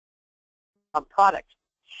product.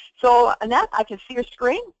 So Annette, I can see your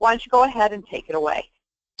screen. Why don't you go ahead and take it away?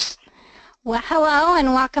 Well, hello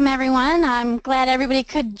and welcome everyone. I'm glad everybody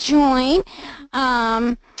could join.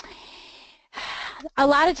 A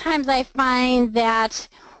lot of times I find that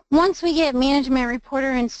once we get Management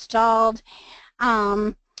Reporter installed,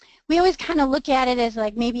 we always kind of look at it as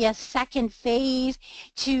like maybe a second phase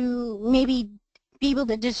to maybe be able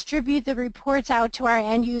to distribute the reports out to our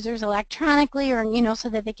end users electronically, or so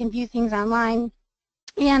that they can view things online.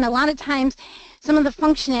 And a lot of times some of the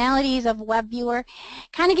functionalities of Webviewer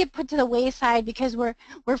kind of get put to the wayside because we're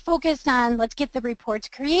focused on, let's get the reports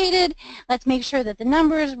created, let's make sure that the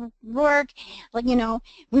numbers work,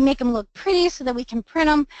 we make them look pretty so that we can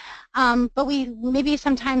print them, but we maybe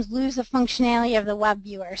sometimes lose the functionality of the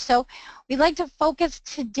Webviewer. So we'd like to focus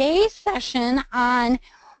today's session on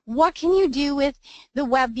what can you do with the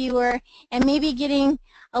Webviewer, and maybe getting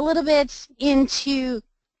a little bit into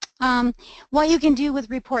what you can do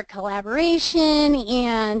with report collaboration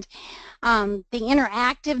and the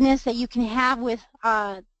interactiveness that you can have with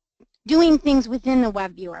doing things within the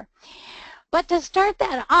Webviewer. But to start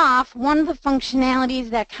that off, one of the functionalities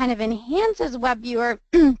that kind of enhances Webviewer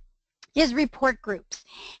is report groups.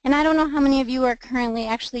 And I don't know how many of you are currently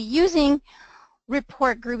actually using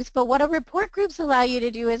report groups, but what a report groups allow you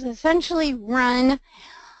to do is essentially run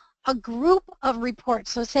a group of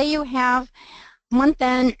reports. So say you have month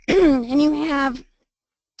end and you have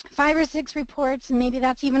 5 or 6 reports, and maybe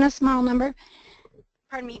that's even a small number,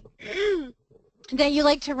 pardon me, that you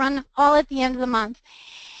like to run all at the end of the month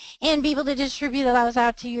and be able to distribute those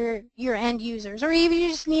out to your end users, or even you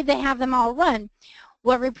just need to have them all run.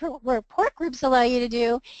 What report groups allow you to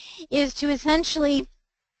do is to essentially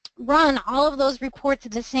run all of those reports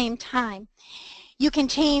at the same time. You can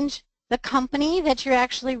change the company that you're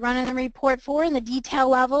actually running the report for, in the detail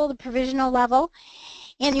level, the provisional level,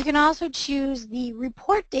 and you can also choose the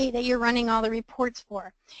report date that you're running all the reports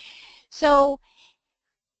for. So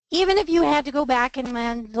even if you had to go back and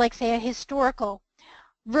run, like say, a historical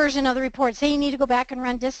version of the report, say you need to go back and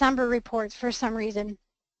run December reports for some reason,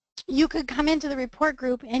 you could come into the report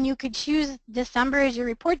group and you could choose December as your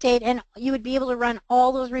report date, and you would be able to run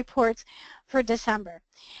all those reports for December.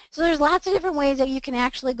 So there's lots of different ways that you can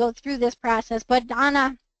actually go through this process, but on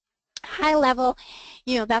a high level,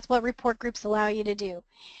 that's what report groups allow you to do.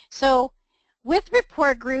 So with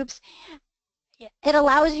report groups, it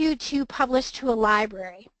allows you to publish to a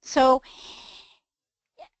library. So,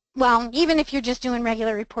 well, even if you're just doing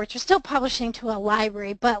regular reports, you're still publishing to a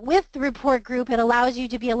library, but with the report group, it allows you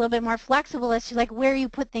to be a little bit more flexible as to like where you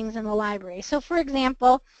put things in the library. So for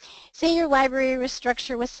example, say your library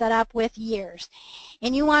structure was set up with years,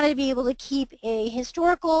 and you wanted to be able to keep a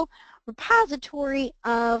historical repository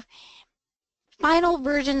of final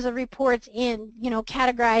versions of reports in,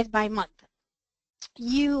 categorized by month.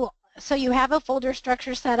 So you have a folder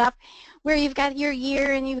structure set up where you've got your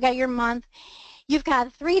year and you've got your month. You've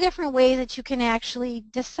got 3 different ways that you can actually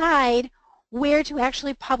decide where to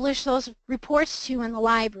actually publish those reports to in the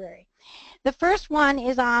library. The first one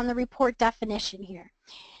is on the report definition here.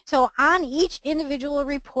 So on each individual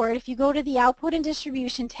report, if you go to the Output and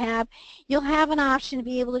Distribution tab, you'll have an option to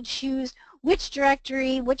be able to choose which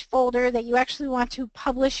directory, which folder that you actually want to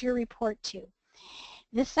publish your report to.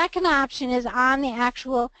 The second option is on the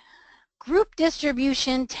actual Group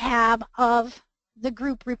Distribution tab of the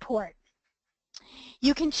group report.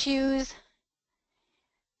 You can choose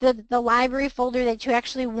the library folder that you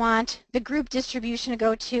actually want the group distribution to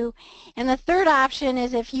go to. And the third option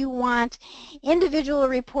is if you want individual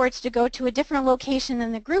reports to go to a different location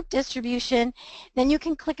than the group distribution, then you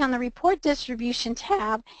can click on the Report Distribution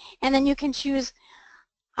tab, and then you can choose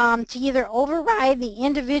to either override the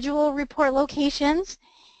individual report locations,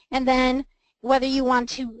 and then whether you want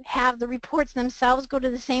to have the reports themselves go to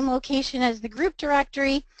the same location as the group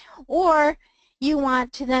directory, or you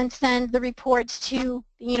want to then send the reports to,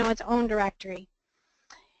 its own directory.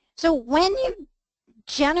 So when you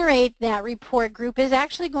generate that report group, is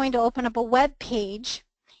actually going to open up a web page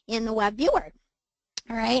in the Webviewer.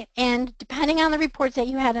 All right, and depending on the reports that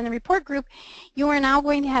you had in the report group, you are now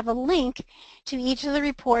going to have a link to each of the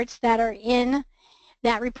reports that are in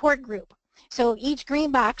that report group. So each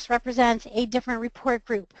green box represents a different report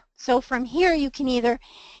group. So from here you can either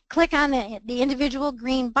click on the individual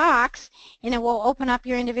green box and it will open up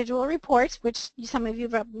your individual reports, which some of you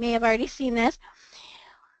may have already seen this.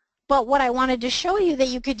 But what I wanted to show you that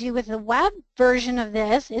you could do with the web version of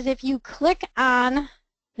this is if you click on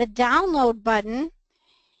the download button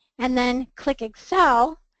and then click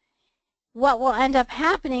Excel, what will end up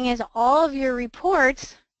happening is all of your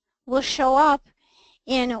reports will show up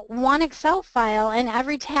in one Excel file, and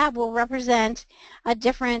every tab will represent a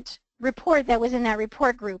different report that was in that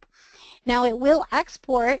report group. Now it will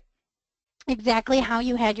export exactly how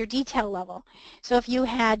you had your detail level. So if you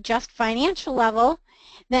had just financial level,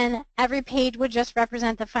 then every page would just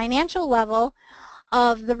represent the financial level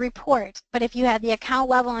of the report. But if you had the account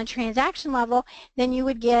level and transaction level, then you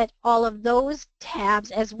would get all of those tabs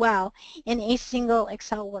as well in a single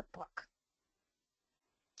Excel workbook.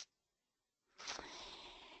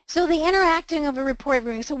 So the interacting of a report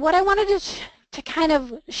room. So what I wanted to kind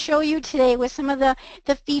of show you today was some of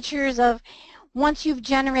the features of once you've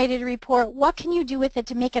generated a report, what can you do with it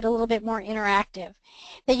to make it a little bit more interactive?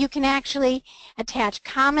 That you can actually attach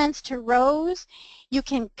comments to rows. You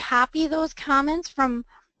can copy those comments from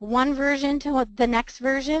one version to the next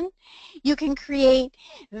version. You can create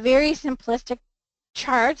very simplistic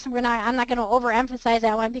charts. I'm not going to overemphasize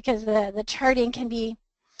that one because the charting can be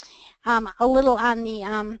a little on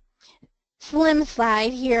the slim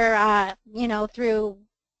side here, you know, through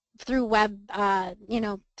web, you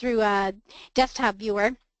know, through desktop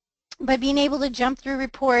viewer. But being able to jump through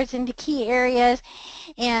reports into key areas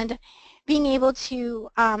and being able to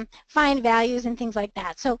find values and things like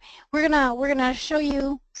that. So we're gonna show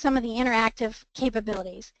you some of the interactive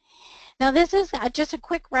capabilities. Now this is just a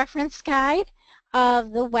quick reference guide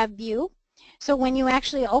of the web view. So when you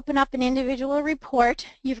actually open up an individual report,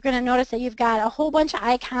 you're going to notice that you've got a whole bunch of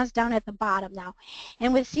icons down at the bottom now.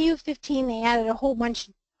 And with CU15, they added a whole bunch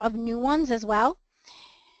of new ones as well.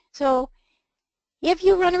 So if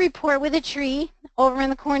you run a report with a tree, over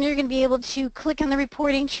in the corner you're going to be able to click on the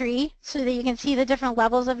reporting tree so that you can see the different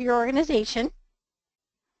levels of your organization.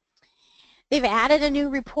 They've added a new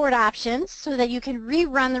report options so that you can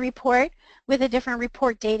rerun the report with a different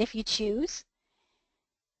report date if you choose.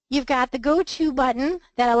 You've got the Go To button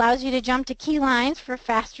that allows you to jump to key lines for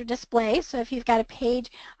faster display. So if you've got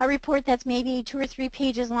a report that's maybe 2 or 3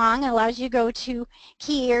 pages long, it allows you to go to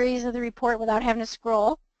key areas of the report without having to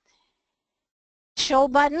scroll. Show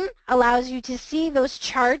button allows you to see those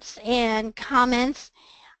charts and comments,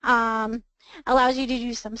 allows you to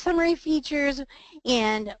do some summary features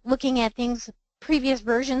and looking at things, previous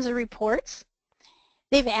versions of reports.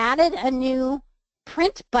 They've added a new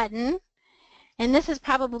print button. And this is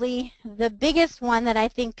probably the biggest one that I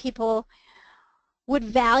think people would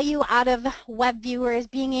value out of WebViewer is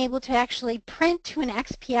being able to actually print to an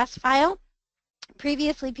XPS file.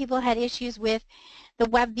 Previously, people had issues with the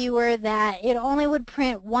WebViewer that it only would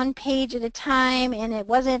print one page at a time and it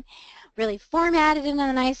wasn't really formatted in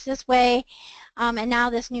the nicest way. And now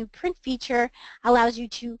this new print feature allows you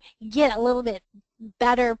to get a little bit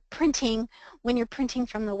better printing when you're printing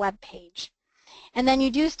from the web page. And then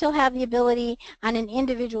you do still have the ability on an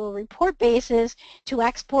individual report basis to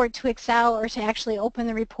export to Excel or to actually open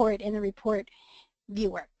the report in the report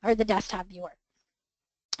viewer or the desktop viewer.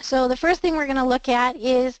 So the first thing we're going to look at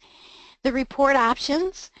is the report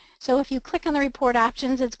options. So if you click on the report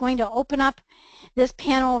options, it's going to open up this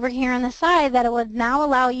panel over here on the side that it will now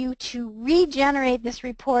allow you to regenerate this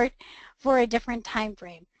report for a different time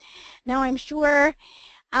frame. Now I'm sure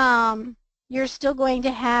you're still going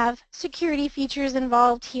to have security features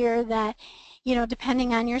involved here that, you know,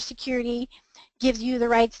 depending on your security, gives you the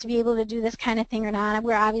rights to be able to do this kind of thing or not.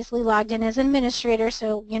 We're obviously logged in as administrator,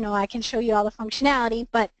 so, you know, I can show you all the functionality,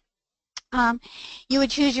 but you would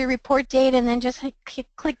choose your report date and then just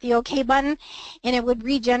click the OK button, and it would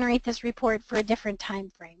regenerate this report for a different time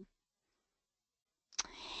frame.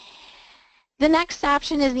 The next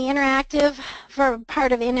option is the interactive for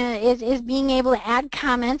part of is being able to add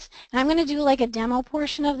comments. And I'm going to do like a demo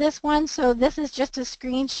portion of this one. So this is just a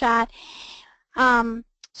screenshot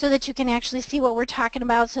so that you can actually see what we're talking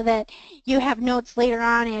about so that you have notes later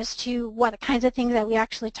on as to what kinds of things that we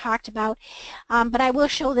actually talked about. But I will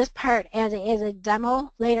show this part as a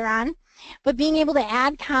demo later on. But being able to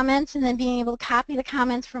add comments and then being able to copy the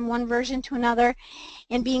comments from one version to another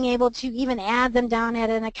and being able to even add them down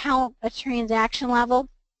at an account, a transaction level,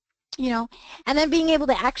 you know, and then being able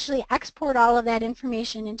to actually export all of that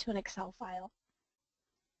information into an Excel file.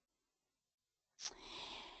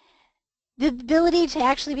 The ability to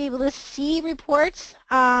actually be able to see reports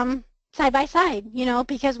side by side, you know,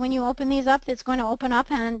 because when you open these up, it's going to open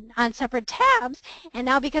up on separate tabs, and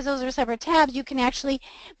now because those are separate tabs, you can actually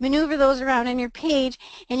maneuver those around on your page,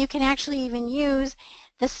 and you can actually even use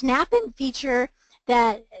the snap-in feature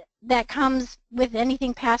that comes with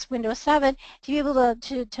anything past Windows 7 to be able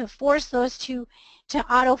to force those to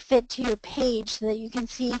auto-fit to your page so that you can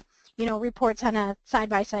see, you know, reports on a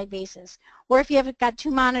side-by-side basis. Or if you have got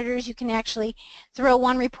 2 monitors, you can actually throw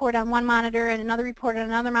one report on one monitor and another report on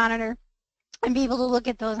another monitor and be able to look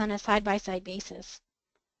at those on a side-by-side basis.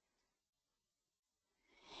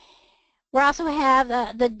 We also have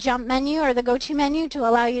the jump menu or the go-to menu to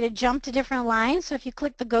allow you to jump to different lines. So if you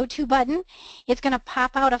click the go-to button, it's going to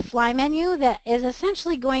pop out a fly menu that is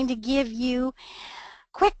essentially going to give you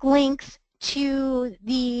quick links to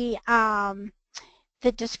the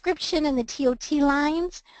description and the TOT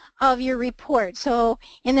lines of your report. So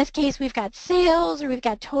in this case, we've got sales or we've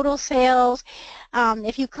got total sales.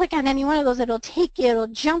 If you click on any one of those, it'll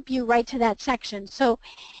jump you right to that section. So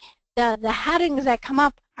the headings that come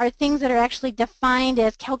up are things that are actually defined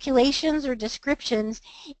as calculations or descriptions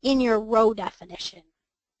in your row definition.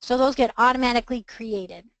 So those get automatically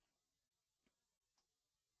created.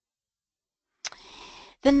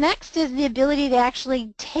 The next is the ability to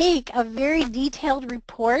actually take a very detailed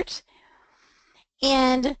report,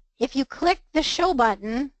 and if you click the show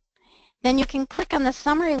button, then you can click on the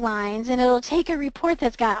summary lines and it'll take a report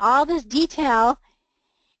that's got all this detail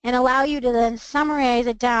and allow you to then summarize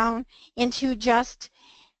it down into just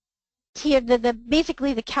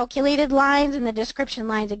basically the calculated lines and the description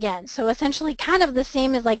lines again. So essentially kind of the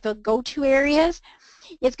same as like the go-to areas.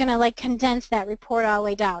 It's going to like condense that report all the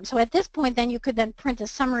way down. So at this point then you could then print a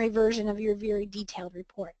summary version of your very detailed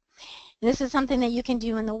report. And this is something that you can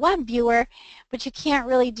do in the web viewer, but you can't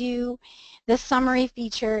really do the summary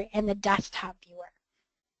feature in the desktop viewer.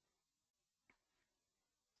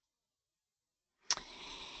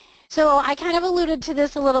 So I kind of alluded to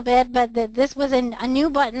this a little bit, but this was a new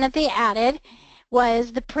button that they added,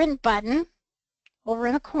 was the print button over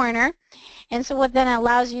in the corner. And so what that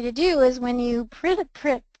allows you to do is when you press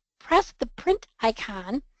the print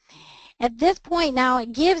icon, at this point now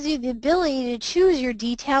it gives you the ability to choose your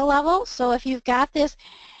detail level. So if you've got this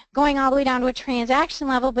going all the way down to a transaction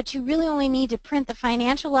level, but you really only need to print the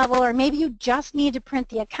financial level, or maybe you just need to print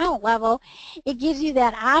the account level, it gives you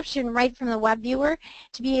that option right from the web viewer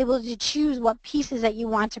to be able to choose what pieces that you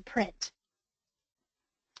want to print.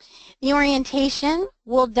 The orientation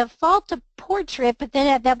will default to portrait, but then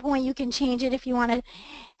at that point you can change it if you want to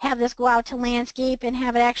have this go out to landscape and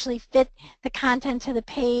have it actually fit the content to the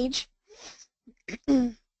page.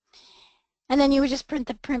 And then you would just print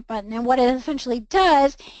the print button. And what it essentially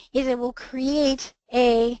does is it will create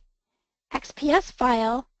a XPS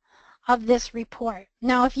file of this report.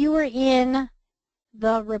 Now if you were in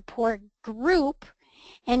the report group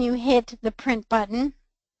and you hit the print button,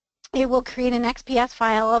 it will create an XPS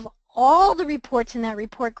file of all the reports in that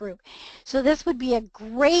report group. So this would be a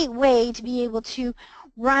great way to be able to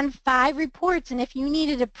run 5 reports, and if you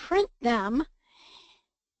needed to print them,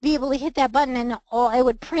 be able to hit that button and it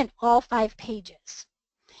would print all 5 pages.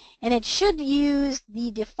 And it should use the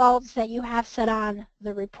defaults that you have set on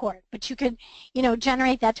the report. But you could,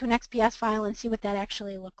 generate that to an XPS file and see what that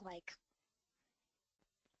actually looked like.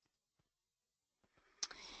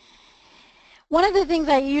 One of the things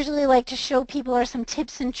I usually like to show people are some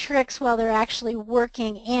tips and tricks while they're actually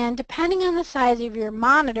working, and depending on the size of your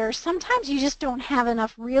monitor, sometimes you just don't have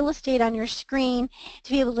enough real estate on your screen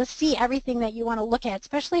to be able to see everything that you want to look at,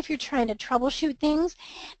 especially if you're trying to troubleshoot things.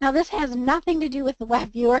 Now this has nothing to do with the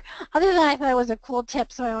web viewer, other than I thought it was a cool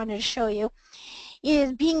tip, so I wanted to show you,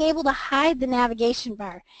 is being able to hide the navigation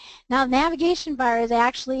bar. Now the navigation bar is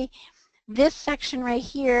actually this section right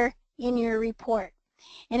here in your report.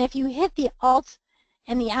 And if you hit the Alt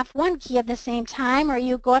and the F1 key at the same time, or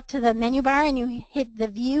you go up to the menu bar and you hit the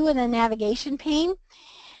view and the navigation pane,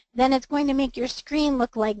 then it's going to make your screen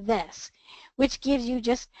look like this, which gives you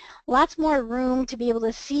just lots more room to be able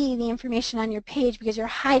to see the information on your page because you're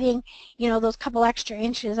hiding, those couple extra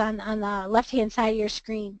inches on the left-hand side of your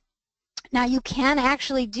screen. Now you can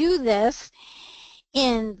actually do this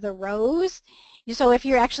in the rows. So if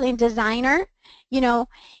you're actually a designer,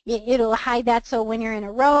 it'll hide that, so when you're in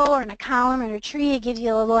a row or in a column or in a tree, it gives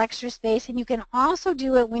you a little extra space. And you can also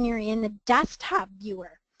do it when you're in the desktop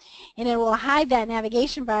viewer, and it will hide that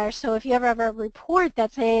navigation bar. So if you ever have a report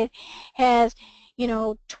that say has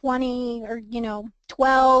 20 or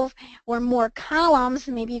 12 or more columns,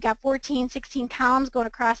 and maybe you got 14, 16 columns going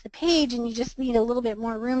across the page, and you just need a little bit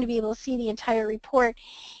more room to be able to see the entire report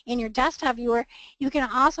in your desktop viewer, you can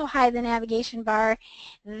also hide the navigation bar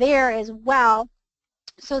there as well,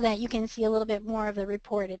 so that you can see a little bit more of the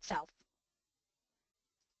report itself.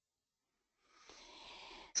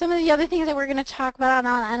 Some of the other things that we're going to talk about,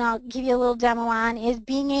 and I'll give you a little demo on, is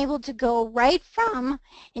being able to go right from,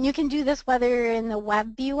 and you can do this whether you're in the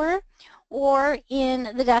web viewer or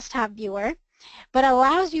in the desktop viewer, but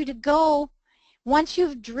allows you to go, once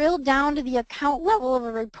you've drilled down to the account level of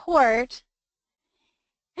a report,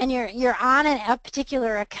 and you're on a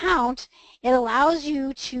particular account, it allows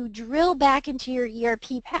you to drill back into your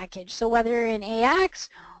ERP package. So whether you're in AX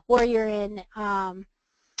or you're in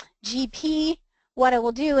GP what it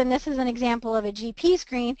will do, and this is an example of a GP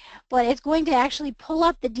screen, but it's going to actually pull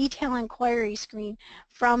up the detail inquiry screen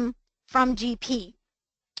from GP.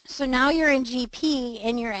 So now you're in GP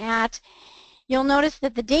and you'll notice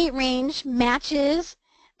that the date range matches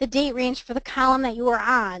the date range for the column that you are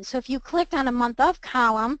on. So if you clicked on a month of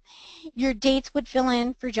column, your dates would fill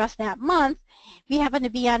in for just that month. We happen to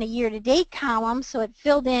be on a year-to-date column, so it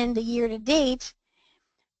filled in the year-to-date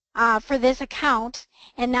for this account,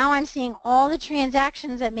 and now I'm seeing all the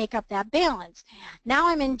transactions that make up that balance. Now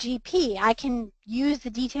I'm in GP. I can use the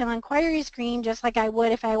detail inquiry screen just like I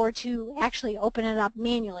would if I were to actually open it up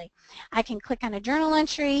manually. I can click on a journal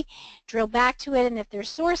entry, drill back to it, and if there's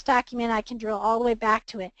source document, I can drill all the way back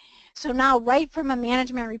to it. So now right from a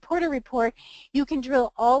Management Reporter report, you can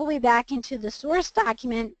drill all the way back into the source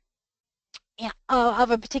document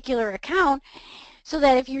of a particular account, so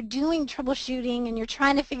that if you're doing troubleshooting and you're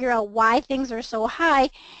trying to figure out why things are so high,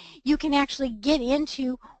 you can actually get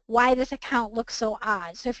into why this account looks so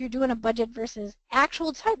odd. So if you're doing a budget versus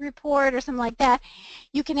actual type report or something like that,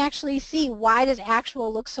 you can actually see why does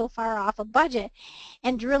actual look so far off a budget,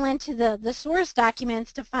 and drill into the source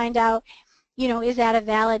documents to find out, is that a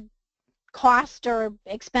valid cost or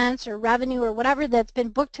expense or revenue or whatever that's been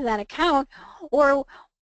booked to that account, or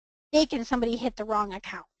can somebody hit the wrong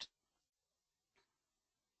account.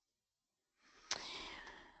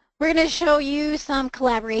 We're going to show you some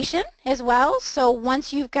collaboration as well. So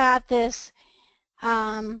once you've got this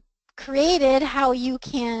created, how you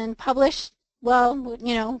can publish,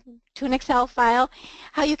 to an Excel file,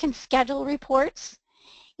 how you can schedule reports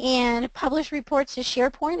and publish reports to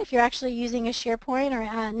SharePoint if you're actually using a SharePoint or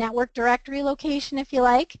a network directory location, if you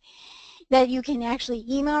like, that you can actually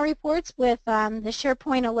email reports with the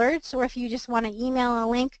SharePoint alerts, or if you just want to email a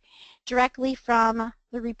link directly from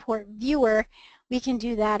the report viewer, we can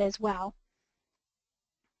do that as well.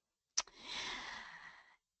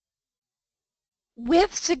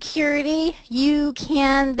 With security,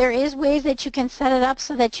 there is ways that you can set it up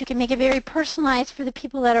so that you can make it very personalized for the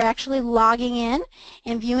people that are actually logging in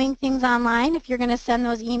and viewing things online. If you're going to send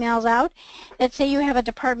those emails out, let's say you have a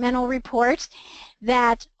departmental report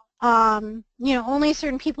that only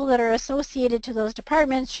certain people that are associated to those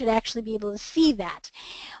departments should actually be able to see that,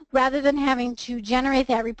 rather than having to generate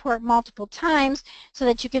that report multiple times, so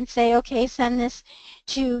that you can say, okay, send this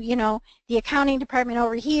to, the accounting department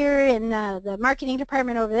over here and the marketing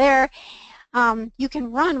department over there. You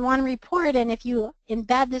can run one report, and if you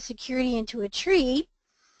embed the security into a tree,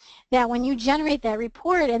 that when you generate that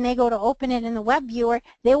report and they go to open it in the web viewer,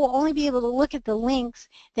 they will only be able to look at the links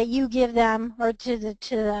that you give them, or to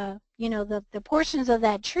the portions of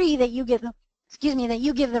that tree that you give them, that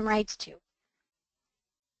you give them rights to.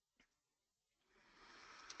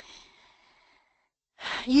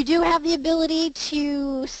 You do have the ability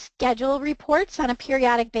to schedule reports on a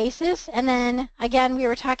periodic basis, and then again we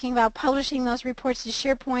were talking about publishing those reports to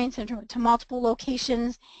SharePoint and to multiple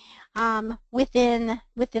locations within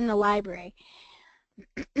the library.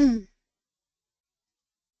 And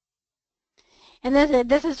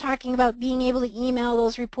this is talking about being able to email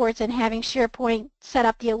those reports and having SharePoint set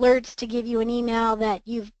up the alerts to give you an email that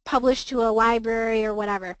you've published to a library or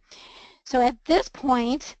whatever. So at this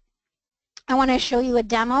point, I want to show you a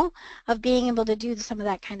demo of being able to do some of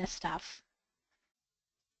that kind of stuff.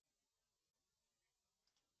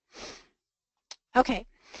 Okay,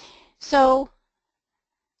 so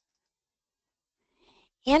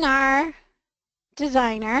in our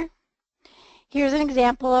designer, here's an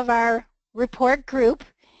example of our report group.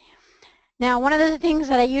 Now, one of the things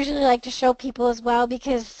that I usually like to show people as well,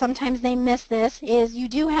 because sometimes they miss this, is you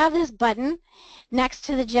do have this button next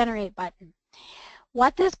to the Generate button.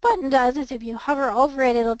 What this button does is if you hover over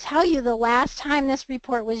it, it'll tell you the last time this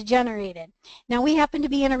report was generated. Now, we happen to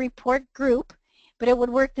be in a report group, but it would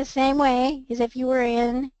work the same way as if you were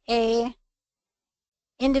in a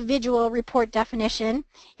individual report definition.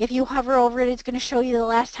 If you hover over it, it's going to show you the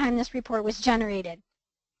last time this report was generated.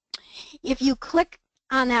 If you click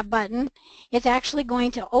on that button, it's actually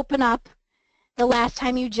going to open up the last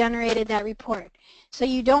time you generated that report. So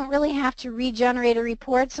you don't really have to regenerate a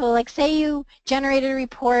report. So like say you generated a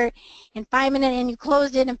report in 5 minutes and you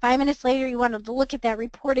closed it, and 5 minutes later you wanted to look at that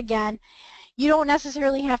report again. You don't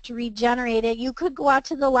necessarily have to regenerate it. You could go out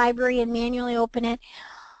to the library and manually open it,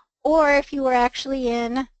 or if you were actually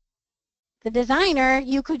in the designer,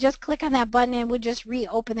 you could just click on that button and it would just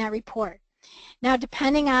reopen that report. Now,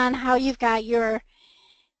 depending on how you've got your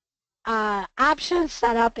options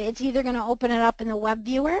set up, it's either going to open it up in the web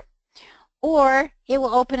viewer, or it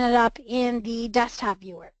will open it up in the desktop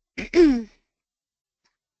viewer.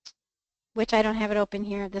 which I don't have it open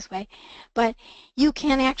here this way, but you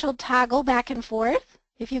can actually toggle back and forth.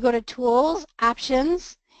 If you go to Tools,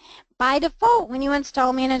 Options, by default, when you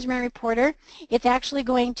install Management Reporter, it's actually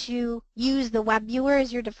going to use the web viewer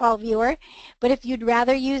as your default viewer. But if you'd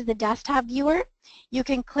rather use the desktop viewer, you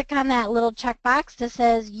can click on that little checkbox that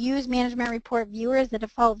says Use Management Report Viewer as the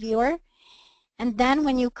default viewer. And then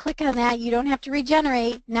when you click on that, you don't have to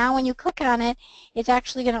regenerate. Now when you click on it, it's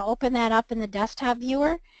actually going to open that up in the desktop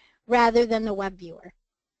viewer rather than the web viewer.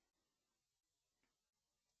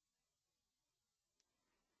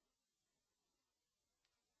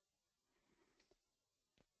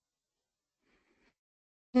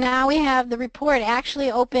 Now we have the report actually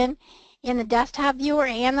open in the desktop viewer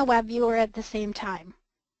and the web viewer at the same time.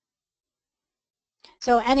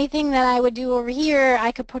 So anything that I would do over here,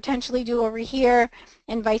 I could potentially do over here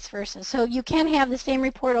and vice versa. So you can have the same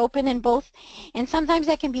report open in both, and sometimes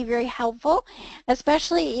that can be very helpful,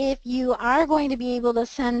 especially if you are going to be able to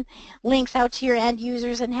send links out to your end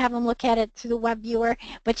users and have them look at it through the web viewer,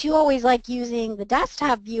 but you always like using the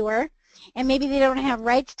desktop viewer, and maybe they don't have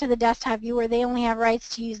rights to the desktop viewer, they only have rights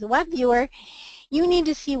to use the web viewer. You need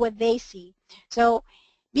to see what they see. So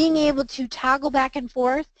being able to toggle back and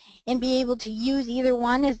forth and be able to use either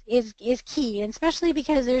one is key, and especially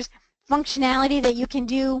because there's functionality that you can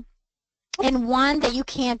do in one that you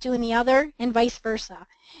can't do in the other, and vice versa.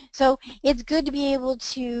 So it's good to be able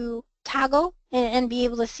to toggle and be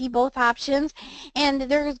able to see both options, and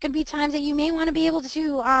there's going to be times that you may want to be able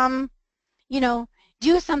to you know,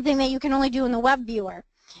 do something that you can only do in the web viewer.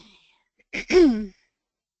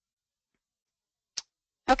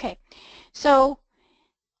 Okay, so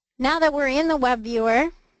now that we're in the web viewer,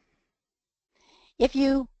 if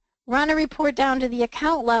you run a report down to the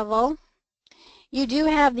account level, you do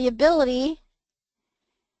have the ability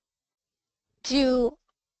to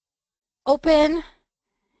open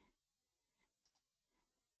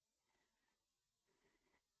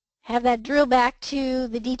have that drill back to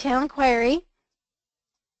the detail inquiry.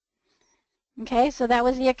 Okay, so that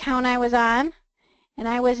was the account I was on, and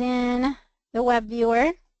I was in the web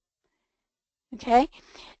viewer. Okay,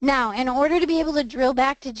 now in order to be able to drill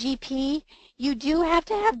back to GP, you do have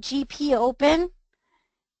to have GP open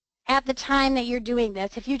at the time that you're doing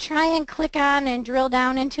this. If you try and click on and drill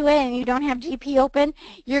down into it and you don't have GP open,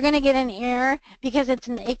 you're going to get an error because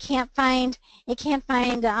it can't find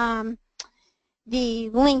the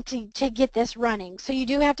link to get this running. So you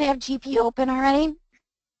do have to have GP open already.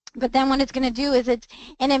 But then what it's going to do is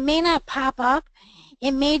and it may not pop up,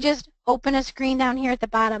 it may just open a screen down here at the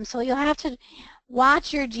bottom. So you'll have to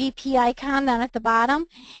watch your GP icon down at the bottom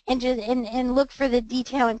and look for the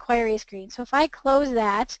detail inquiry screen. So if I close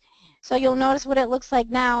that, so you'll notice what it looks like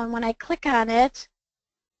now, and when I click on it,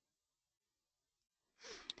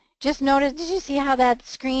 just notice, did you see how that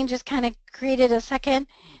screen just kind of created a second?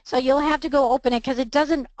 So you'll have to go open it because it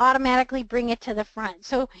doesn't automatically bring it to the front.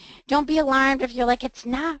 So don't be alarmed if you're like, it's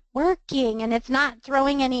not working and it's not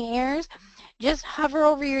throwing any errors. Just hover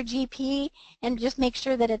over your GP and just make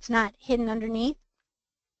sure that it's not hidden underneath.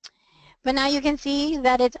 But now you can see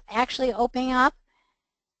that it's actually opening up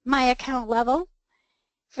my account level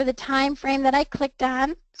for the time frame that I clicked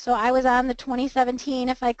on. So I was on the 2017.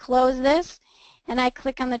 If I close this and I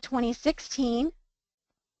click on the 2016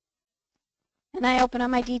 and I open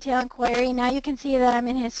up my detail inquiry, now you can see that I'm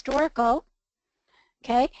in historical.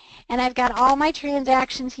 Okay, and I've got all my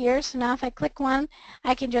transactions here. So now if I click one,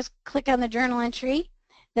 I can just click on the journal entry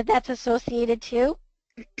that's associated to.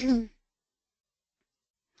 And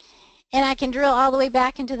I can drill all the way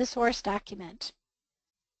back into the source document.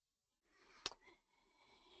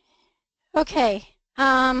 Okay,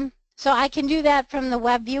 so I can do that from the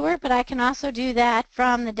web viewer, but I can also do that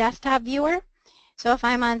from the desktop viewer. So if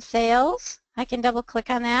I'm on sales, I can double click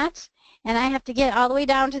on that, and I have to get all the way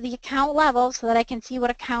down to the account level so that I can see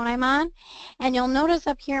what account I'm on. And you'll notice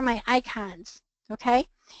up here my icons, okay?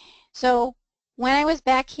 So when I was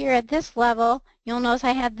back here at this level, you'll notice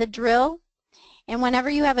I had the drill. And whenever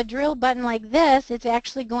you have a drill button like this, it's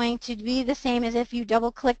actually going to be the same as if you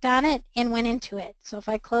double-clicked on it and went into it. So if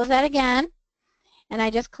I close that again, and I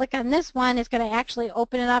just click on this one, it's going to actually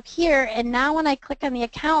open it up here. And now when I click on the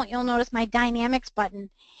account, you'll notice my Dynamics button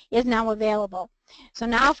is now available. So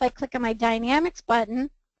now if I click on my Dynamics button,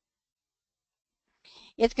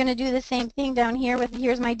 it's going to do the same thing down here with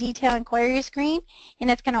here's my detail inquiry screen,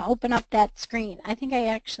 and it's going to open up that screen. I think I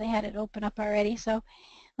actually had it open up already, so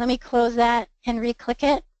let me close that and re-click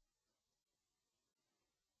it.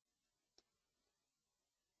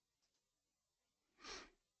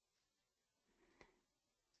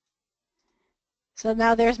 So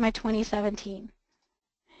now there's my 2017.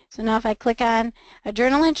 So now if I click on a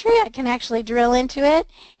journal entry, I can actually drill into it.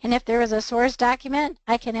 And if there was a source document,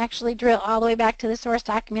 I can actually drill all the way back to the source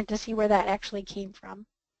document to see where that actually came from.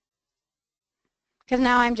 Because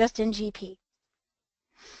now I'm just in GP.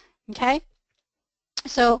 Okay?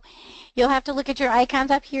 So you'll have to look at your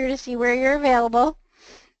icons up here to see where you're available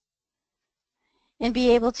and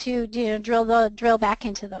be able to drill back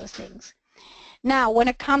into those things. Now, when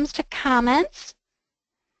it comes to comments,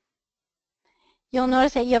 you'll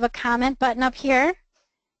notice that you have a comment button up here.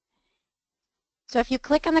 So if you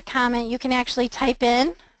click on the comment, you can actually type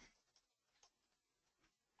in.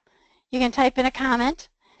 You can type in a comment.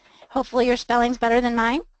 Hopefully your spelling's better than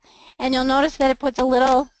mine. And you'll notice that it puts a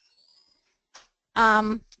little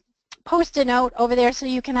Post-it note over there so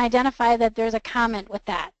you can identify that there's a comment with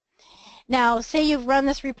that. Now, say you've run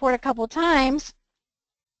this report a couple times,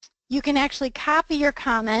 you can actually copy your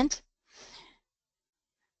comment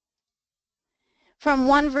from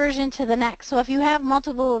one version to the next. So if you have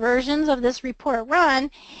multiple versions of this report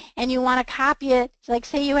run and you want to copy it, like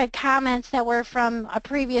say you had comments that were from a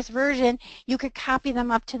previous version, you could copy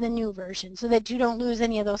them up to the new version so that you don't lose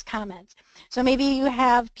any of those comments. So maybe you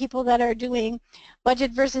have people that are doing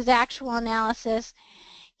budget versus actual analysis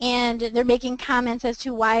and they're making comments as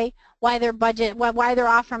to why their budget, why they're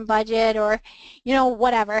off from budget, or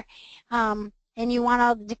whatever, and you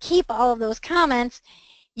want to keep all of those comments.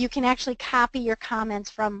 You can actually copy your comments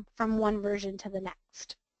from one version to the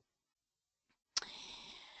next.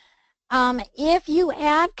 If you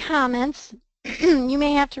add comments, you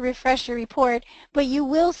may have to refresh your report, but you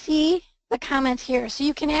will see the comments here. So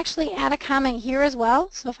you can actually add a comment here as well.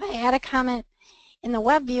 So if I add a comment in the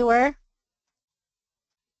web viewer,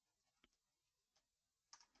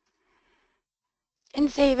 and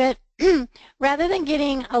save it, rather than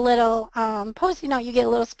getting a little Post-it note, you get a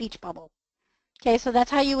little speech bubble. Okay, so that's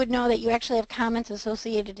how you would know that you actually have comments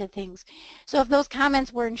associated to things. So if those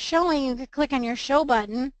comments weren't showing, you could click on your show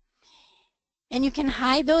button and you can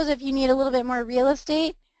hide those if you need a little bit more real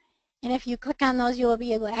estate. And if you click on those, you will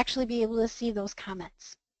be able to actually be able to see those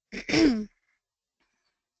comments.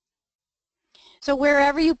 So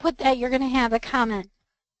wherever you put that, you're going to have a comment.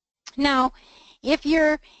 Now, if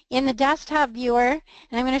you're in the desktop viewer, and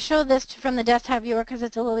I'm going to show this from the desktop viewer because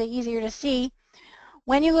it's a little bit easier to see,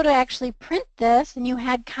 when you go to actually print this and you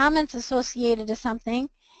had comments associated to something,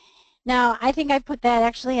 now I think I put that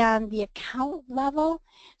actually on the account level,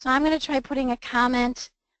 so I'm going to try putting a comment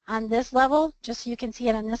on this level just so you can see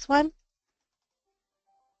it on this one.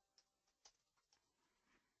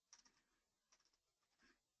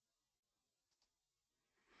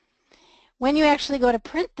 When you actually go to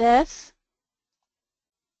print this,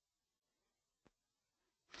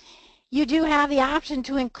 you do have the option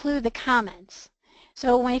to include the comments.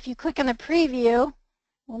 So if you click on the preview,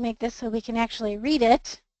 we'll make this so we can actually read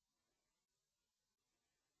it.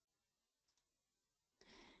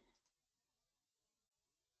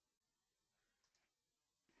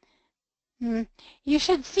 You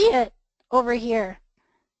should see it over here.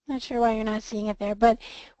 Not sure why you're not seeing it there, but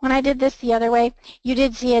when I did this the other way, you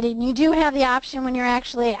did see it, and you do have the option when you're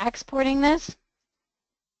actually exporting this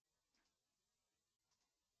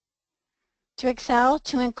to Excel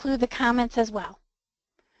to include the comments as well.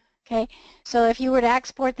 Okay, so if you were to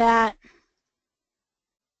export that,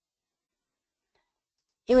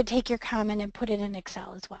 it would take your comment and put it in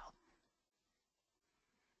Excel as well.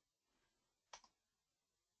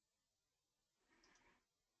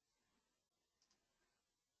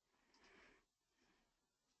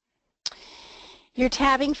 Your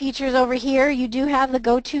tabbing features over here, you do have the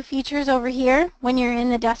go-to features over here when you're in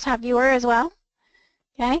the desktop viewer as well.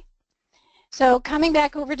 Okay, so coming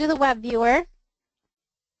back over to the web viewer,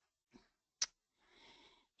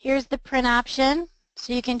 here's the print option.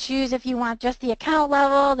 So you can choose if you want just the account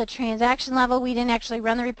level, the transaction level. We didn't actually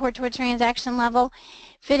run the report to a transaction level.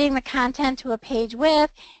 Fitting the content to a page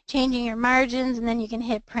width, changing your margins, and then you can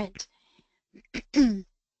hit print.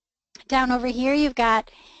 Down over here you've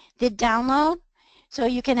got the download. So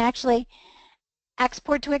you can actually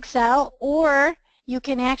export to Excel, or you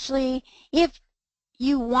can actually, if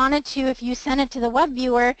you wanted to, if you send it to the web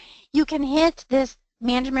viewer, you can hit this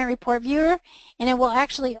Management Report Viewer and it will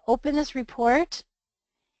actually open this report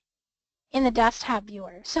in the desktop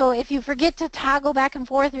viewer. So if you forget to toggle back and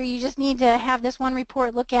forth, or you just need to have this one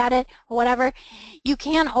report, look at it, or whatever, you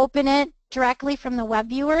can open it directly from the web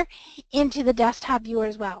viewer into the desktop viewer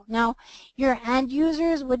as well. Now, your end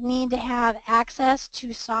users would need to have access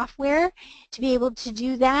to software to be able to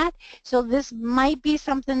do that. So this might be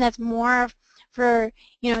something that's more for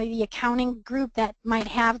the accounting group that might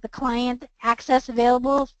have the client access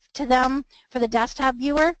available to them for the desktop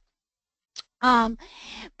viewer.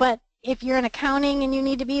 But if you're in accounting and you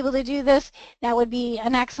need to be able to do this, that would be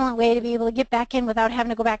an excellent way to be able to get back in without having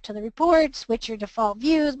to go back to the report, switch your default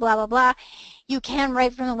views, blah, blah, blah. You can,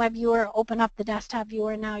 right from the web viewer, open up the desktop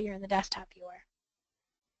viewer, and now you're in the desktop viewer.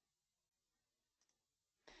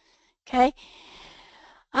 Okay.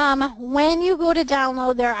 When you go to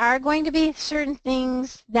download, there are going to be certain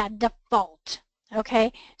things that default.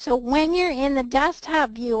 Okay, so when you're in the desktop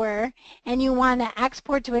viewer and you want to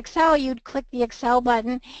export to Excel, you'd click the Excel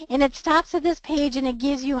button, and it stops at this page and it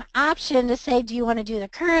gives you an option to say, do you want to do the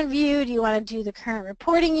current view? Do you want to do the current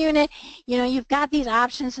reporting unit? You know, you've got these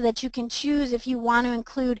options so that you can choose if you want to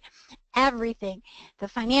include everything, the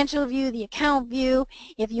financial view, the account view,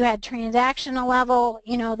 if you had transactional level,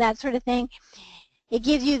 you know, that sort of thing. It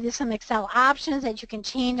gives you some Excel options that you can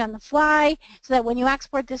change on the fly so that when you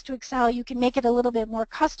export this to Excel, you can make it a little bit more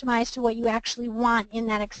customized to what you actually want in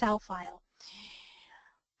that Excel file.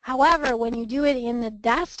 However, when you do it in the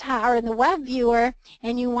desktop or in the web viewer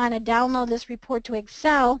and you want to download this report to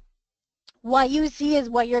Excel, what you see is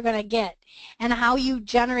what you're going to get and how you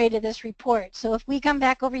generated this report. So if we come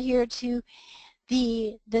back over here to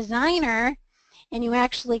the designer and you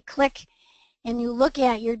actually click and you look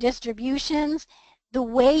at your distributions, the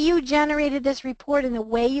way you generated this report and the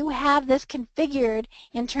way you have this configured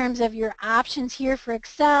in terms of your options here for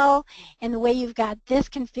Excel and the way you've got this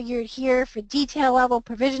configured here for detail level,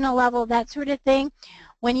 provisional level, that sort of thing,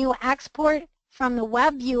 when you export from the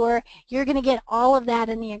web viewer, you're going to get all of that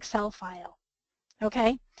in the Excel file.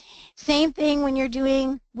 Okay? Same thing when you're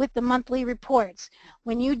doing with the monthly reports.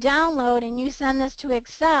 When you download and you send this to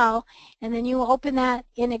Excel and then you open that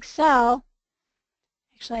in Excel,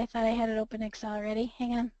 actually, I thought I had it open Excel already.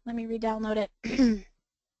 Hang on, let me re-download it.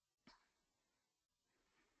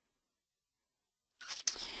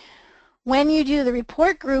 When you do the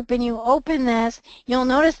report group and you open this, you'll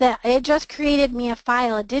notice that it just created me a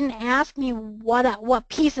file. It didn't ask me what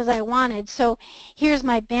pieces I wanted. So here's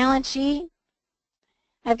my balance sheet.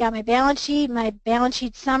 I've got my balance sheet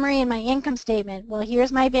summary, and my income statement. Well,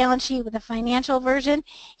 here's my balance sheet with the financial version.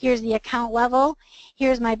 Here's the account level.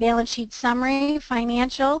 Here's my balance sheet summary,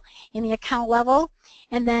 financial, in the account level.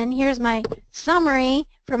 And then here's my summary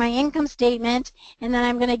for my income statement. And then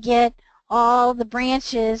I'm going to get all the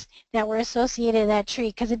branches that were associated to that tree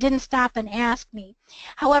because it didn't stop and ask me.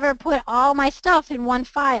 However, put all my stuff in one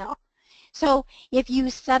file. So if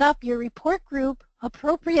you set up your report group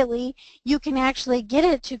appropriately, you can actually get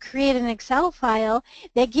it to create an Excel file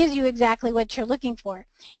that gives you exactly what you're looking for.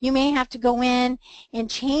 You may have to go in and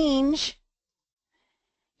change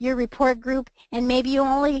your report group, and maybe you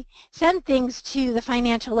only send things to the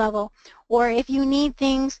financial level, or if you need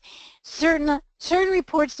things, certain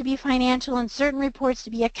reports to be financial and certain reports to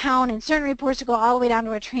be account and certain reports to go all the way down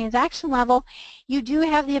to a transaction level, you do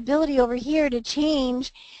have the ability over here to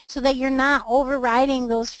change so that you're not overriding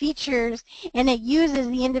those features, and it uses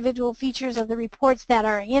the individual features of the reports that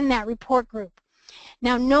are in that report group.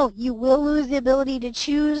 Now note, you will lose the ability to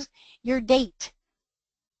choose your date.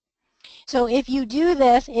 So if you do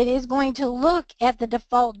this, it is going to look at the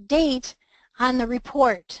default date on the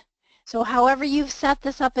report. So however you've set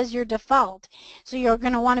this up as your default. So you're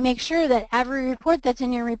going to want to make sure that every report that's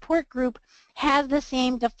in your report group has the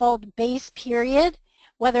same default base period,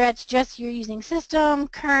 whether it's just you're using system,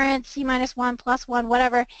 current, C-1, +1,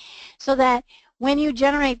 whatever, so that when you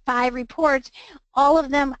generate 5 reports, all of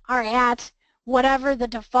them are at whatever the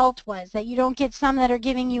default was, that you don't get some that are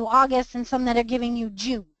giving you August and some that are giving you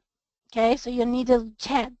June. Okay, so you'll need to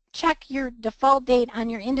check your default date on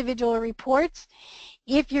your individual reports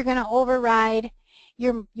if you're going to override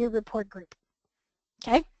your report group.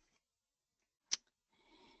 Okay?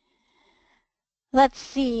 Let's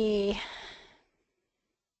see.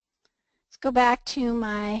 Let's go back to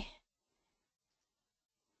my,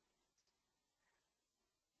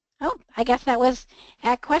 oh, I guess that was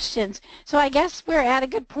at questions. So I guess we're at a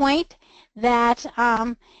good point that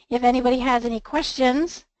if anybody has any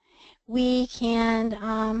questions, we can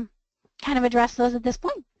kind of address those at this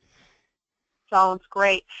point. Sounds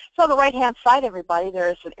great. So on the right-hand side, everybody, there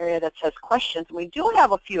is an area that says questions. We do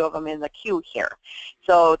have a few of them in the queue here.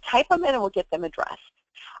 So type them in and we'll get them addressed.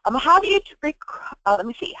 How do you, let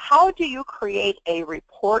me see, how do you create a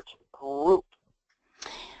report group?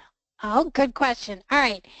 Oh, good question. All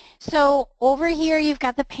right. So over here you've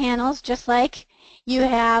got the panels, just like you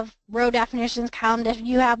have row definitions, column definitions.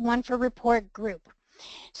 You have one for report group.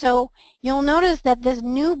 So you'll notice that this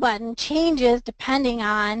new button changes depending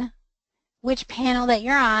on which panel that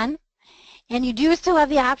you're on, and you do still have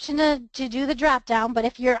the option to do the drop down, but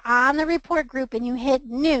if you're on the report group and you hit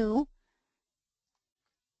new,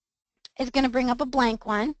 it's going to bring up a blank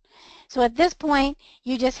one. So at this point,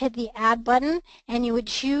 you just hit the Add button, and you would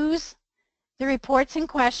choose the reports in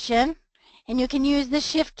question. And you can use the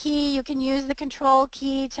Shift key, you can use the Control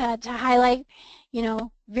key to highlight,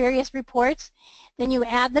 various reports. Then you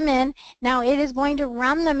add them in. Now it is going to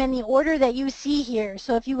run them in the order that you see here.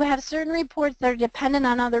 So if you have certain reports that are dependent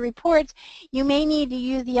on other reports, you may need to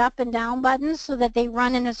use the up and down buttons so that they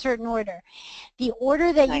run in a certain order. The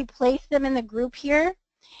order that you place them in the group here,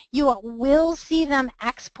 you will see them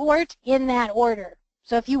export in that order.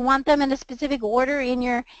 So if you want them in a specific order in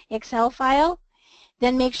your Excel file,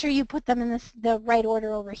 then make sure you put them in the right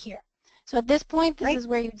order over here. So at this point, this is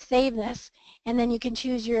where you'd save this, and then you can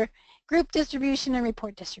choose your group distribution and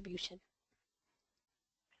report distribution.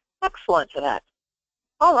 Excellent, Annette.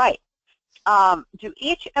 All right. Do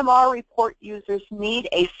each MR report users need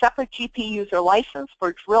a separate GP user license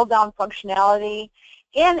for drill down functionality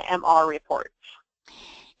in MR reports?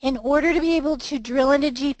 In order to be able to drill into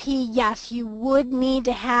GP, yes, you would need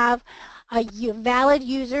to have a valid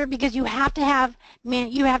user, because you have to have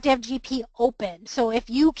GP open. So if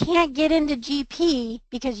you can't get into GP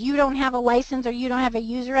because you don't have a license or you don't have a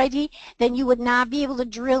user ID, then you would not be able to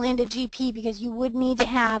drill into GP, because you would need to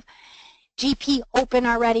have GP open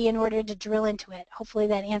already in order to drill into it. Hopefully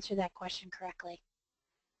that answered that question correctly.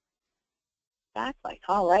 Exactly.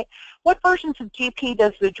 All right. What versions of GP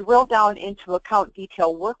does the drill down into account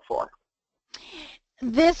detail work for?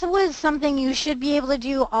 This was something you should be able to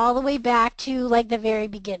do all the way back to like the very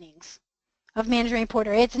beginnings of Management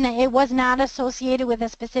Reporter. It was not associated with a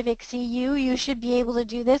specific CU. You should be able to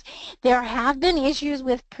do this. There have been issues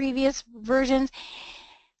with previous versions,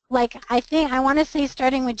 like I want to say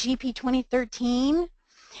starting with GP 2013,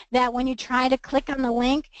 that when you try to click on the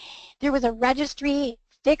link, there was a registry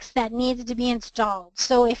fix that needs to be installed.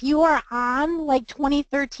 So if you are on like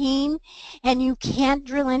 2013 and you can't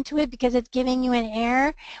drill into it because it's giving you an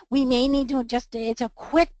error, we may need to it's a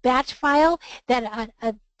quick batch file that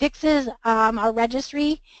fixes a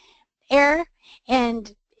registry error,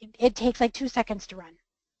 and it takes like 2 seconds to run.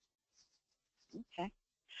 Okay.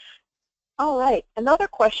 All right. Another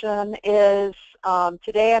question is,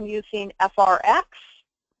 today I'm using FRX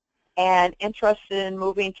and interested in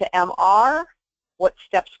moving to MR. What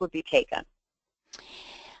steps would be taken?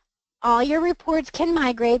 All your reports can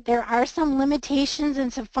migrate. There are some limitations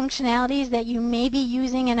and some functionalities that you may be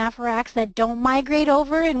using in FRX that don't migrate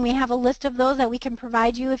over, and we have a list of those that we can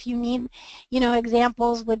provide you if you need.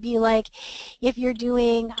 Examples would be like if you're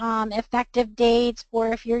doing effective dates, or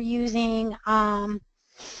if you're using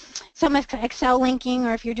some Excel linking,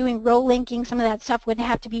 or if you're doing row linking, some of that stuff would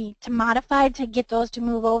have to be modified to get those to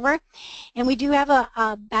move over. And we do have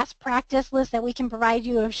a best practice list that we can provide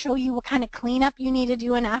you to show you what kind of cleanup you need to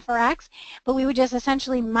do in FRX, but we would just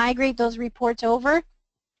essentially migrate those reports over.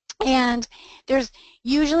 And there's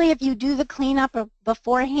usually, if you do the cleanup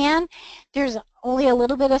beforehand, there's only a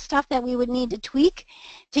little bit of stuff that we would need to tweak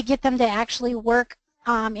to get them to actually work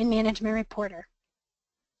in Management Reporter.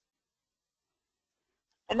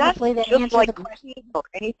 And that's just like or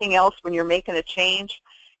anything else when you're making a change.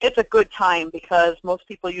 It's a good time, because most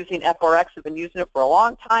people using FRX have been using it for a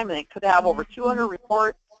long time, and they could have over 200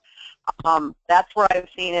 reports. That's where I've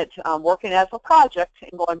seen it working as a project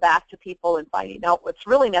and going back to people and finding out what's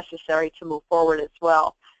really necessary to move forward as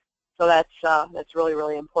well. So that's really,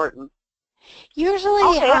 really important.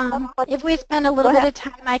 Usually, if we spend a little bit of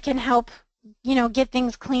time, I can help get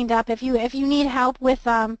things cleaned up. If you need help with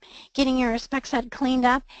getting your spec set cleaned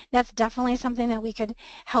up, that's definitely something that we could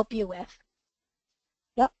help you with.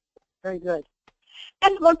 Yep, very good.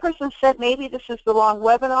 And one person said, maybe this is the wrong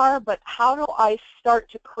webinar, but how do I start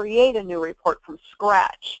to create a new report from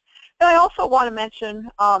scratch? And I also want to mention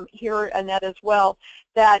here, Annette, as well,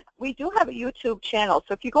 that we do have a YouTube channel.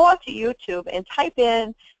 So if you go onto YouTube and type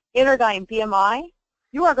in InterDyn BMI,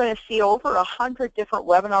 you are going to see over 100 different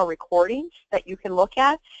webinar recordings that you can look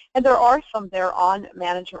at, and there are some there on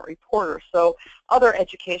Management Reporter, so other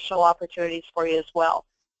educational opportunities for you as well.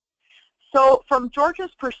 So from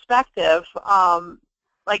Georgia's perspective,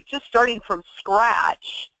 like just starting from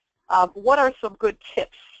scratch, what are some good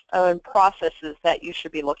tips and processes that you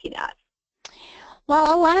should be looking at?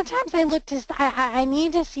 Well, a lot of times I look to, I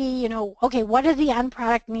need to see, okay, what does the end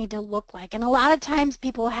product need to look like? And a lot of times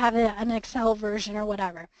people have an Excel version or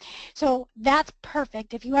whatever. So that's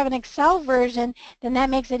perfect. If you have an Excel version, then that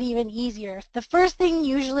makes it even easier. The first thing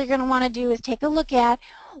usually you're going to want to do is take a look at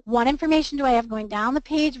what information do I have going down the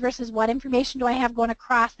page versus what information do I have going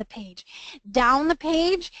across the page. Down the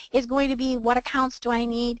page is going to be what accounts do I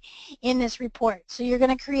need in this report. So you're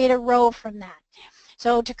going to create a row from that.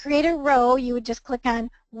 So to create a row, you would just click on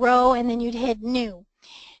row and then you'd hit new.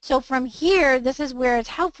 So from here, this is where it's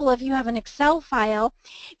helpful if you have an Excel file,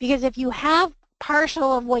 because if you have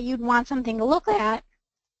partial of what you'd want something to look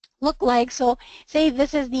like, so say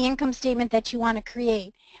this is the income statement that you want to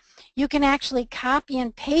create. You can actually copy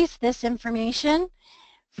and paste this information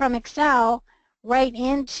from Excel right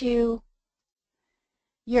into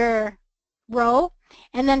your row,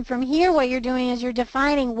 and then from here what you're doing is you're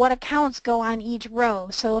defining what accounts go on each row.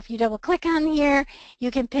 So if you double click on here,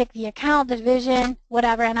 you can pick the account, the division,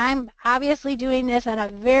 whatever, and I'm obviously doing this at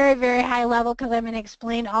a very, very high level because I'm going to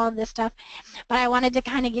explain all of this stuff, but I wanted to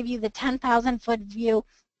kind of give you the 10,000 foot view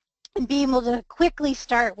and be able to quickly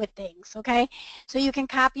start with things, okay? So you can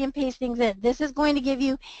copy and paste things in. This is going to give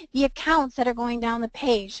you the accounts that are going down the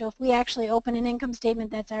page. So if we actually open an income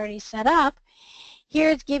statement that's already set up, here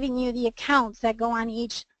it's giving you the accounts that go on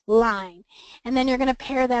each line. And then you're going to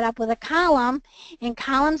pair that up with a column, and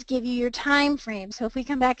columns give you your time frame. So if we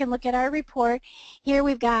come back and look at our report, here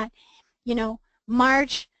we've got, you know,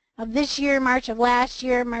 March of this year, March of last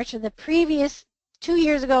year, March of the previous 2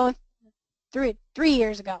 years ago, 3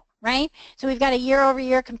 years ago, right? So we've got a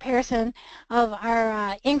year-over-year comparison of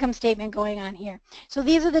our income statement going on here. So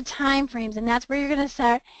these are the time frames, and that's where you're going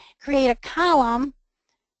to create a column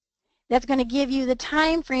that's going to give you the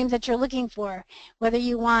time frames that you're looking for, whether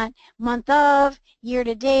you want month of, year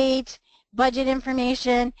to date, budget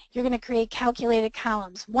information. You're going to create calculated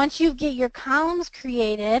columns. Once you get your columns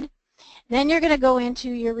created, then you're going to go into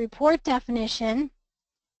your report definition,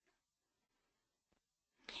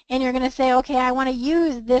 and you're going to say, okay, I want to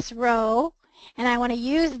use this row and I want to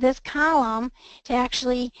use this column to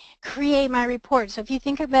actually create my report. So if you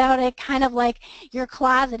think about it kind of like your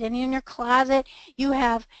closet, and in your closet you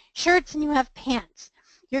have shirts and you have pants.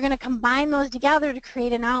 You're going to combine those together to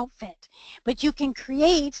create an outfit. But you can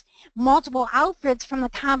create multiple outfits from the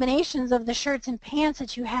combinations of the shirts and pants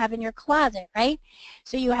that you have in your closet, right?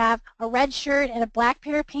 So you have a red shirt and a black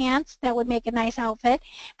pair of pants that would make a nice outfit,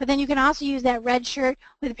 but then you can also use that red shirt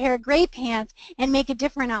with a pair of gray pants and make a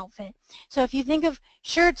different outfit. So if you think of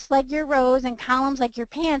shirts like your rows and columns like your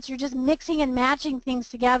pants, you're just mixing and matching things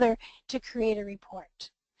together to create a report.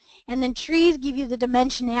 And then trees give you the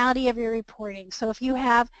dimensionality of your reporting. So if you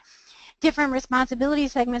have different responsibility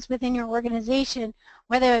segments within your organization,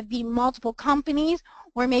 whether it be multiple companies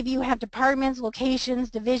or maybe you have departments,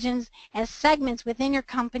 locations, divisions as segments within your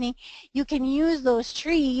company, you can use those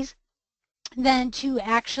trees then to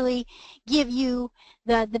actually give you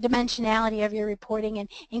the dimensionality of your reporting,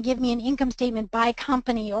 and give me an income statement by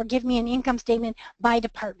company or give me an income statement by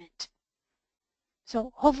department.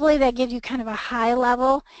 So hopefully that gives you kind of a high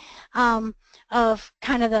level of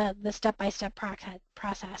kind of the step-by-step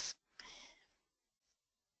process.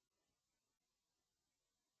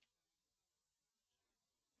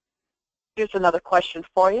 Here's another question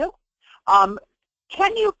for you.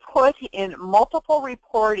 Can you put in multiple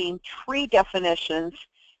reporting tree definitions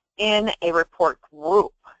in a report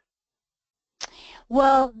group?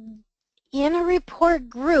 Well, in a report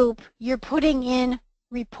group, you're putting in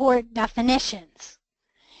report definitions.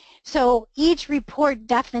 So each report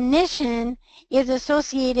definition is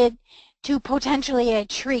associated to potentially a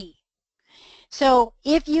tree. So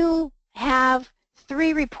if you have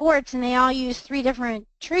 3 reports and they all use 3 different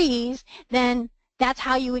trees, then that's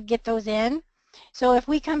how you would get those in. So if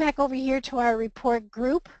we come back over here to our report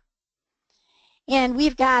group, and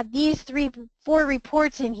we've got these 4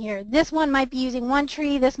 reports in here. This one might be using one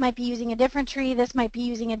tree, this might be using a different tree, this might be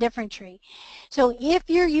using a different tree. So if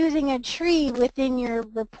you're using a tree within your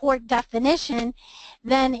report definition,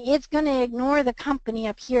 then it's going to ignore the company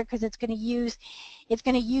up here because it's going to use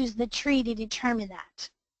the tree to determine that.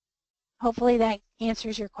 Hopefully that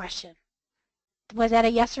answers your question. Was that a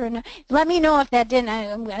yes or a no? Let me know if that didn't,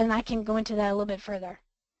 and I can go into that a little bit further.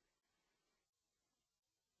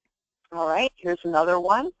 All right, here's another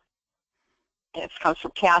one. It comes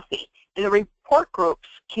from Kathy. In the report groups,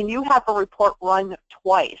 can you have a report run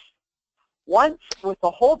twice? Once with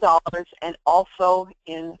the whole dollars and also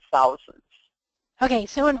in thousands. Okay,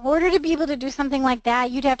 so in order to be able to do something like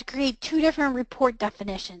that, you'd have to create 2 different report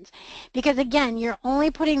definitions. Because again, you're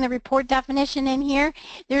only putting the report definition in here.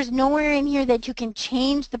 There's nowhere in here that you can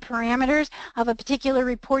change the parameters of a particular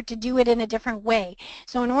report to do it in a different way.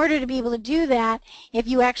 So in order to be able to do that, if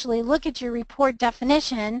you actually look at your report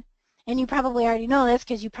definition, and you probably already know this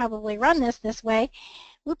because you probably run this way,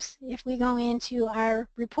 whoops, if we go into our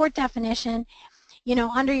report definition, you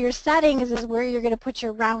know, under your settings is where you're going to put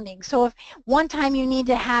your rounding. So if one time you need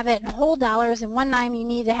to have it in whole dollars and one time you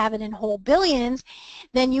need to have it in whole billions,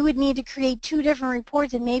 then you would need to create 2 different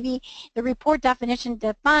reports, and maybe the report definition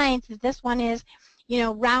defines that this one is,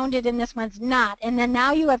 rounded and this one's not. And then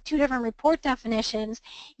now you have two different report definitions.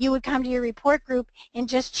 You would come to your report group and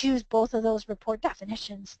just choose both of those report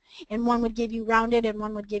definitions. And one would give you rounded and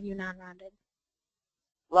one would give you non-rounded.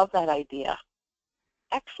 Love that idea.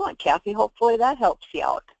 Excellent, Kathy. Hopefully that helps you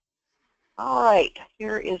out. All right,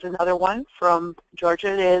 here is another one from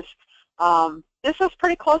Georgia. It is, this is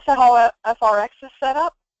pretty close to how FRX is set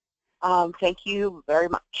up. Thank you very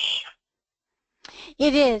much.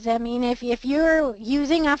 It is. I mean, if you're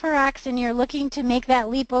using FRX and you're looking to make that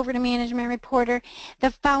leap over to Management Reporter,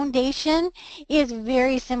 the foundation is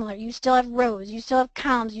very similar. You still have rows, you still have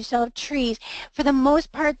columns, you still have trees. For the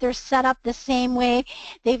most part, they're set up the same way.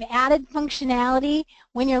 They've added functionality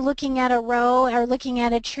when you're looking at a row or looking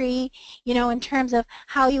at a tree, in terms of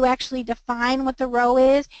how you actually define what the row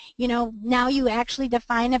is. Now you actually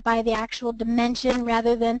define it by the actual dimension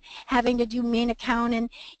rather than having to do main account and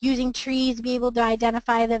using trees to be able to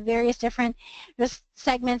identify the various different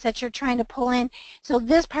segments that you're trying to pull in. So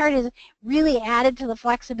this part is really added to the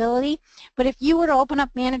flexibility. But if you were to open up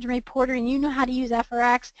Management Reporter and you know how to use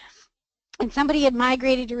FRX, and somebody had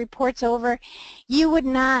migrated your reports over, your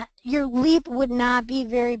leap would not be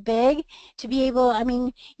very big to be able, I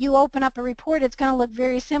mean, you open up a report, it's going to look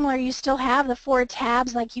very similar. You still have the 4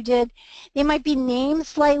 tabs like you did. They might be named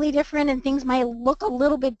slightly different and things might look a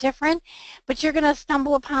little bit different, but you're going to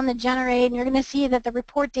stumble upon the generate and you're going to see that the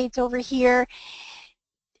report date's over here.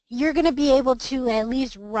 You're going to be able to at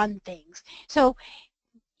least run things. So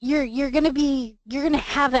you're going to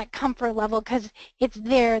have that comfort level because it's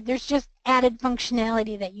there. There's just added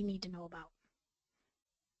functionality that you need to know about.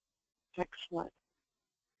 Excellent.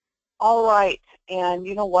 All right, and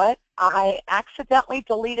you know what? I accidentally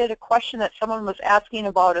deleted a question that someone was asking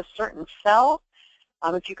about a certain cell.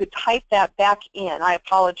 If you could type that back in, I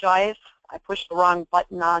apologize. I pushed the wrong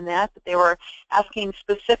button on that, but they were asking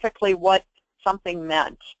specifically what something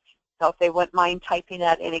meant. So if they wouldn't mind typing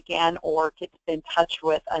that in again or get in touch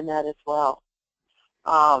with Annette as well.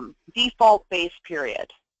 Default base period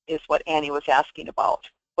is what Annie was asking about.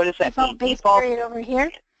 What does that mean? Base period over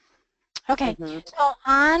here? Okay, so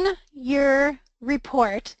on your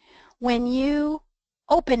report, when you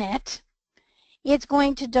open it, it's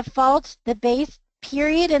going to default the base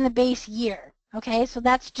period and the base year. Okay, so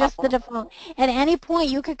that's just the default. At any point,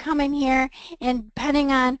 you could come in here and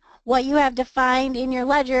depending on what you have defined in your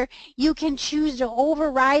ledger, you can choose to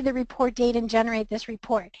override the report date and generate this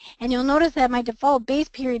report. And you'll notice that my default base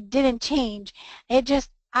period didn't change.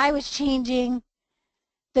 I was changing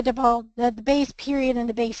the default, the base period and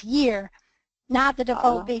the base year, not the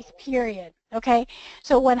default base period. Okay,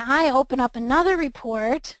 so when I open up another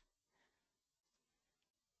report,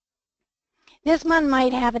 this one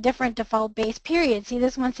might have a different default base period. See,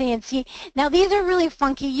 this one's saying, now these are really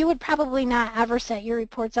funky. You would probably not ever set your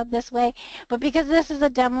reports up this way, but because this is a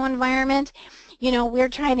demo environment, we're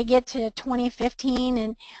trying to get to 2015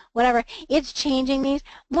 and whatever, it's changing these.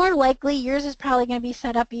 More likely, yours is probably going to be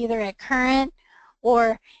set up either at current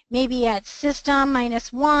or maybe at system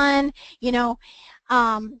 -1,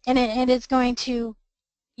 and it's going to,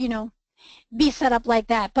 be set up like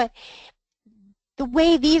that. But the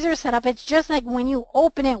way these are set up, it's just like when you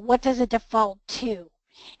open it, what does it default to?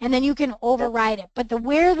 And then you can override it. But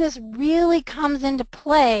where this really comes into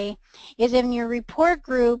play is in your report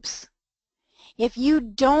groups. If you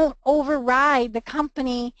don't override the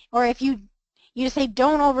company, or if you say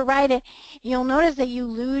don't override it, you'll notice that you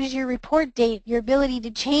lose your report date, your ability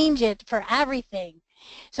to change it for everything.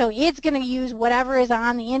 So it's going to use whatever is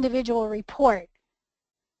on the individual report.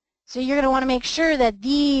 So you're going to want to make sure that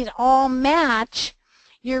these all match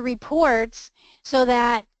your reports so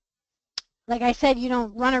that, like I said, you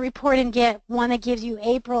don't run a report and get one that gives you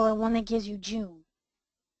April and one that gives you June.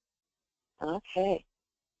 Okay.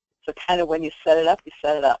 So kind of when you set it up, you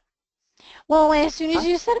set it up. Well, as soon as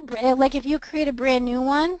you set it, like if you create a brand new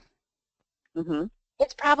one,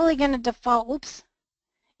 it's probably going to default,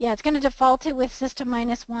 it's going to default it with system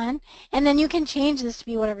 -1, and then you can change this to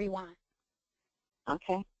be whatever you want.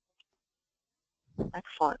 Okay.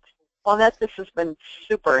 Excellent. Well, Annette, this has been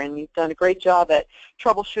super, and you've done a great job at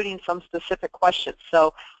troubleshooting some specific questions.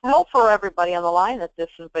 So I hope for everybody on the line that this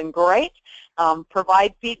has been great.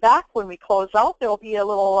 Provide feedback when we close out. There will be a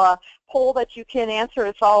little poll that you can answer.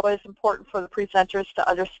 It's always important for the presenters to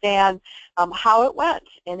understand how it went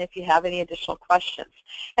and if you have any additional questions.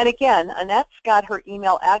 And again, Annette's got her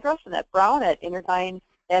email address, Annette Brown at InterDyn,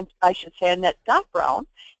 and I should say Annette.Brown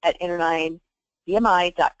at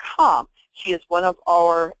InterDynDMI.com. She is one of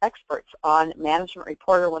our experts on Management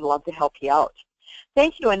Reporter and would love to help you out.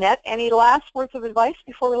 Thank you, Annette. Any last words of advice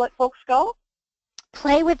before we let folks go?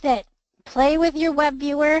 Play with it. Play with your web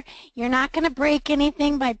viewer. You're not going to break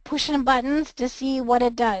anything by pushing buttons to see what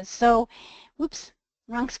it does. So, whoops,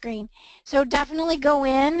 wrong screen. So definitely go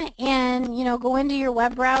in and, go into your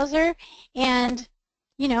web browser and,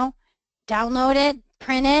 download it,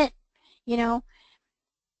 print it.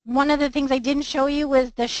 One of the things I didn't show you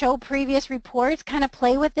was the show previous reports. Kind of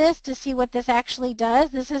play with this to see what this actually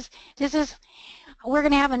does. We're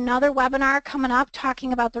going to have another webinar coming up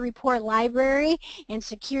talking about the report library and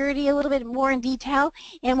security a little bit more in detail,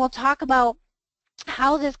 and we'll talk about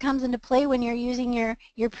how this comes into play when you're using your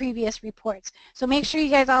previous reports. So make sure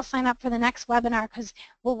you guys all sign up for the next webinar because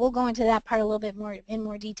we'll go into that part a little bit more in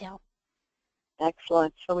more detail.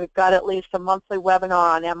 Excellent. So we've got at least a monthly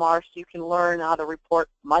webinar on MR so you can learn how to report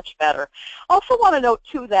much better. Also want to note,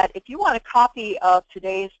 too, that if you want a copy of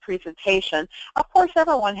today's presentation, of course,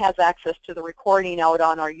 everyone has access to the recording out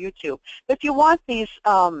on our YouTube. But if you want these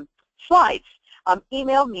slides,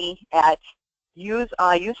 email me at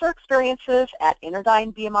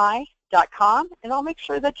userexperiences@interdynbmi.com, and I'll make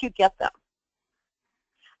sure that you get them.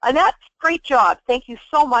 Annette, great job. Thank you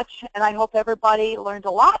so much, and I hope everybody learned a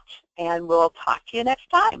lot, and we'll talk to you next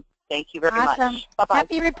time. Thank you very Awesome. much. Bye-bye.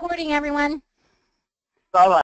 Happy reporting, everyone. Bye-bye.